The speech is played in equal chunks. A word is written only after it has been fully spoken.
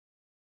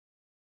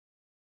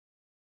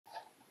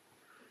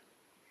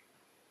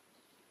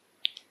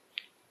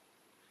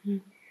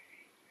Mm.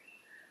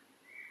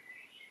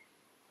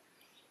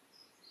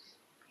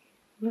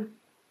 Mm.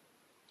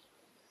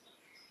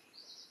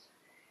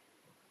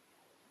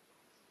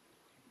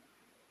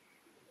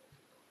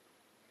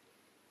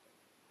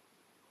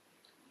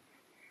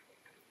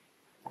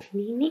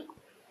 Mini.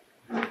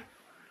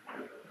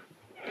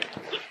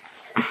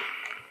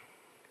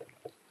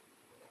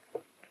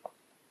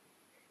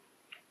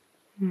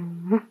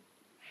 Mm.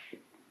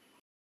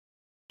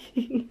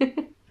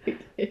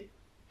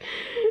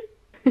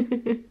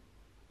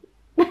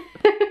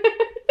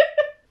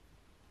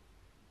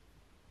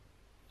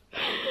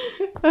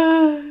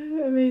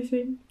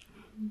 Amazing.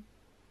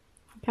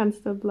 Can't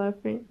stop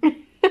laughing.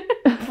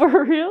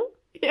 For real?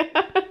 Yeah.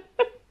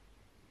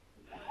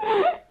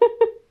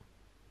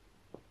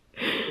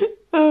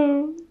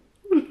 Oh.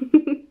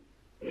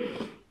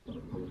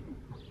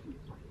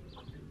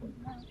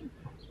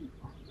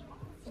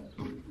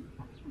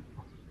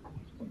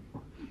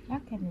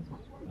 Look at it.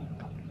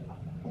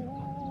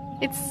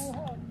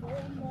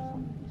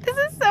 This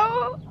is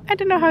so, I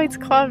don't know how it's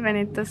called when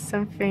it does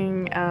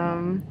something,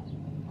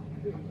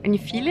 when you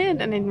feel it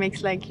and it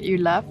makes like you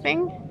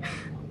laughing.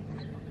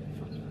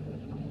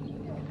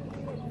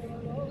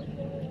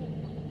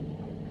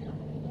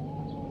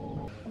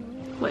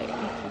 Wait,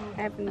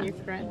 I have a new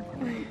friend.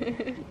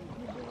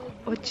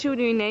 what should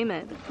we name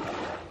it?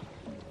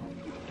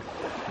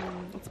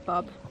 It's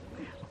Bob.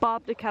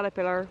 Bob the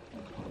Caterpillar.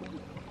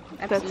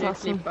 Absolutely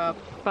awesome. Bob.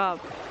 Bob.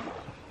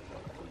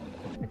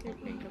 What do you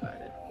think about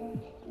it?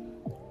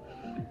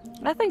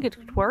 I think it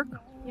could work.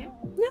 Yeah?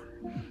 Yeah.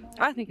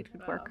 I think it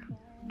could work.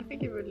 I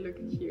think it would look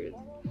cute.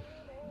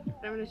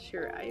 I'm not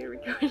sure. Are you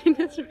recording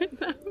this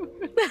right now?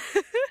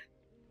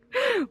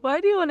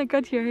 Why do you want to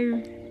cut your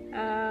hair?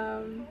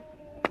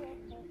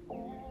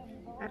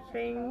 I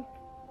think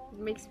it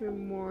makes me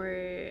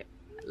more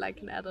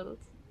like an adult.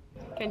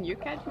 Can you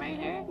cut my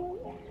hair?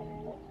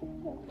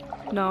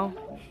 No.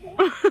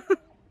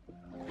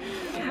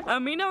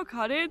 Marina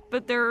cut it,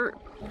 but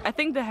I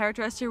think the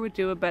hairdresser would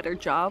do a better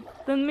job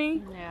than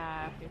me.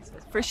 Yeah, I think so.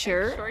 For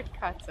sure.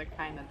 Shortcuts are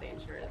kind of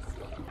dangerous.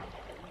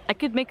 I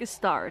could make a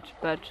start,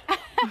 but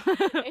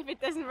If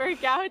it doesn't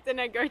work out, then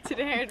I go to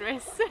the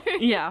hairdresser.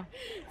 yeah.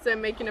 So I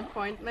make an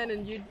appointment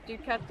and you do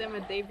cut them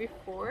a day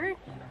before,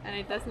 and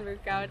it doesn't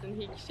work out,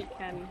 and she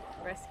can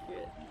rescue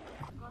it.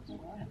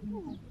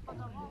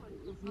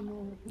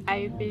 Are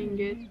you feeling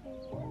good?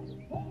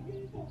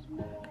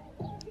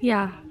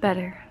 Yeah,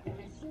 better.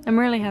 I'm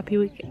really happy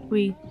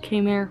we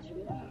came here.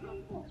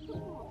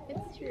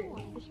 It's true.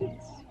 We should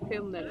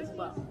film that as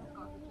well.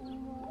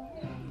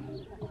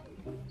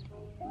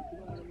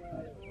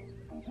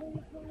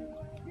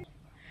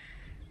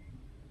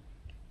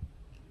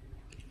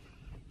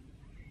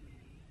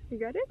 You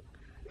got it?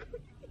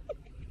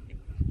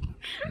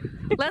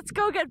 Let's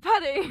go get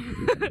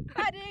putting!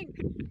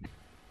 Putting!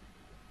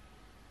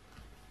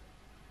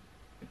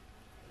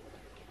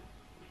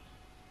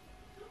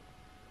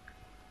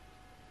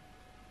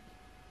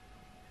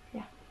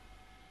 Yeah. I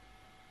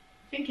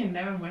think I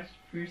never watched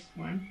the first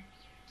one.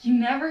 You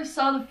never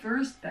saw the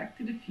first Back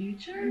to the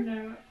Future?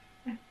 No.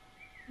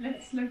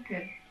 Let's look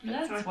at.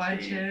 Let's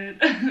watch it.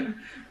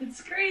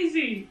 It's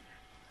crazy.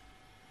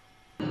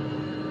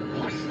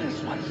 What's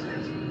this? What's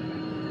this?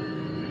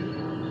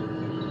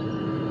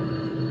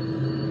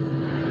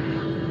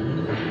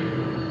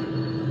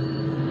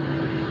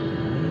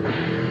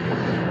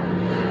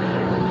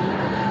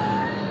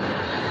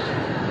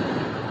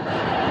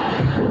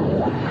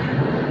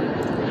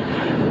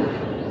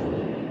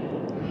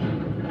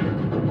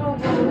 Whoa,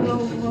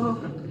 whoa, whoa,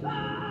 whoa.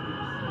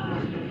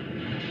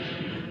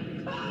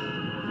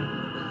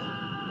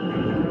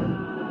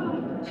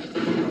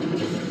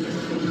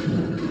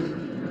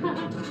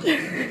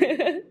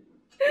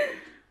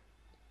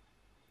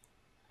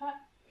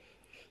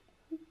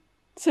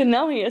 So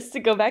now he has to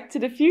go back to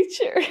the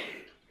future.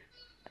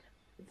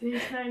 He's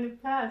now in the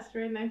past,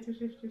 right?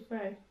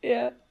 1955.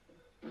 Yeah.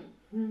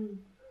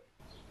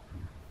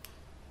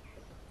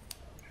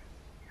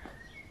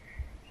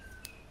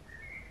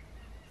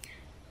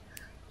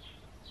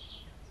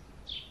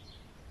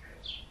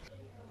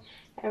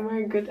 Am I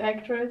a good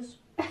actress?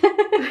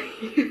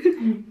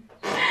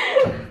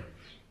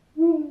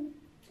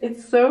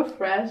 It's so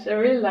fresh. I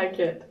really like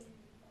it.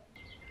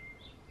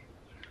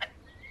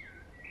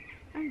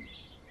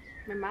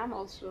 My mom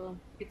also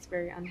eats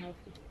very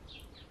unhealthy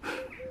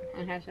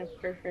and has a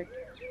perfect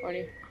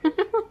body.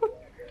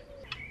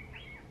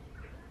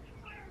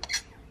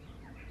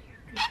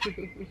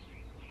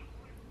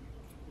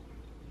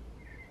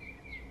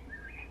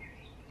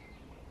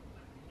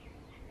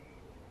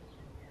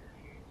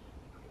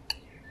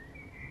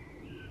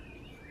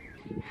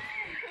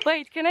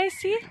 Wait, can I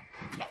see?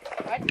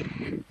 What?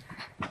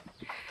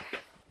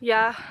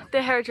 Yeah,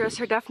 the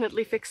hairdresser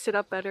definitely fixed it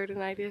up better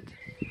than I did.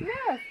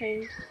 Yeah,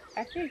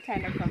 I feel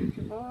kind of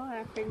comfortable.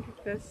 I think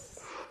this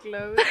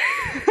glows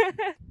and shows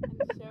it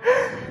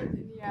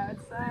in the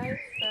outside,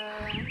 so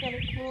kind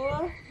of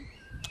cool,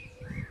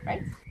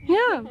 right?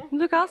 Yeah, you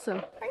look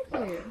awesome.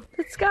 Thank you.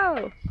 Let's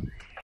go.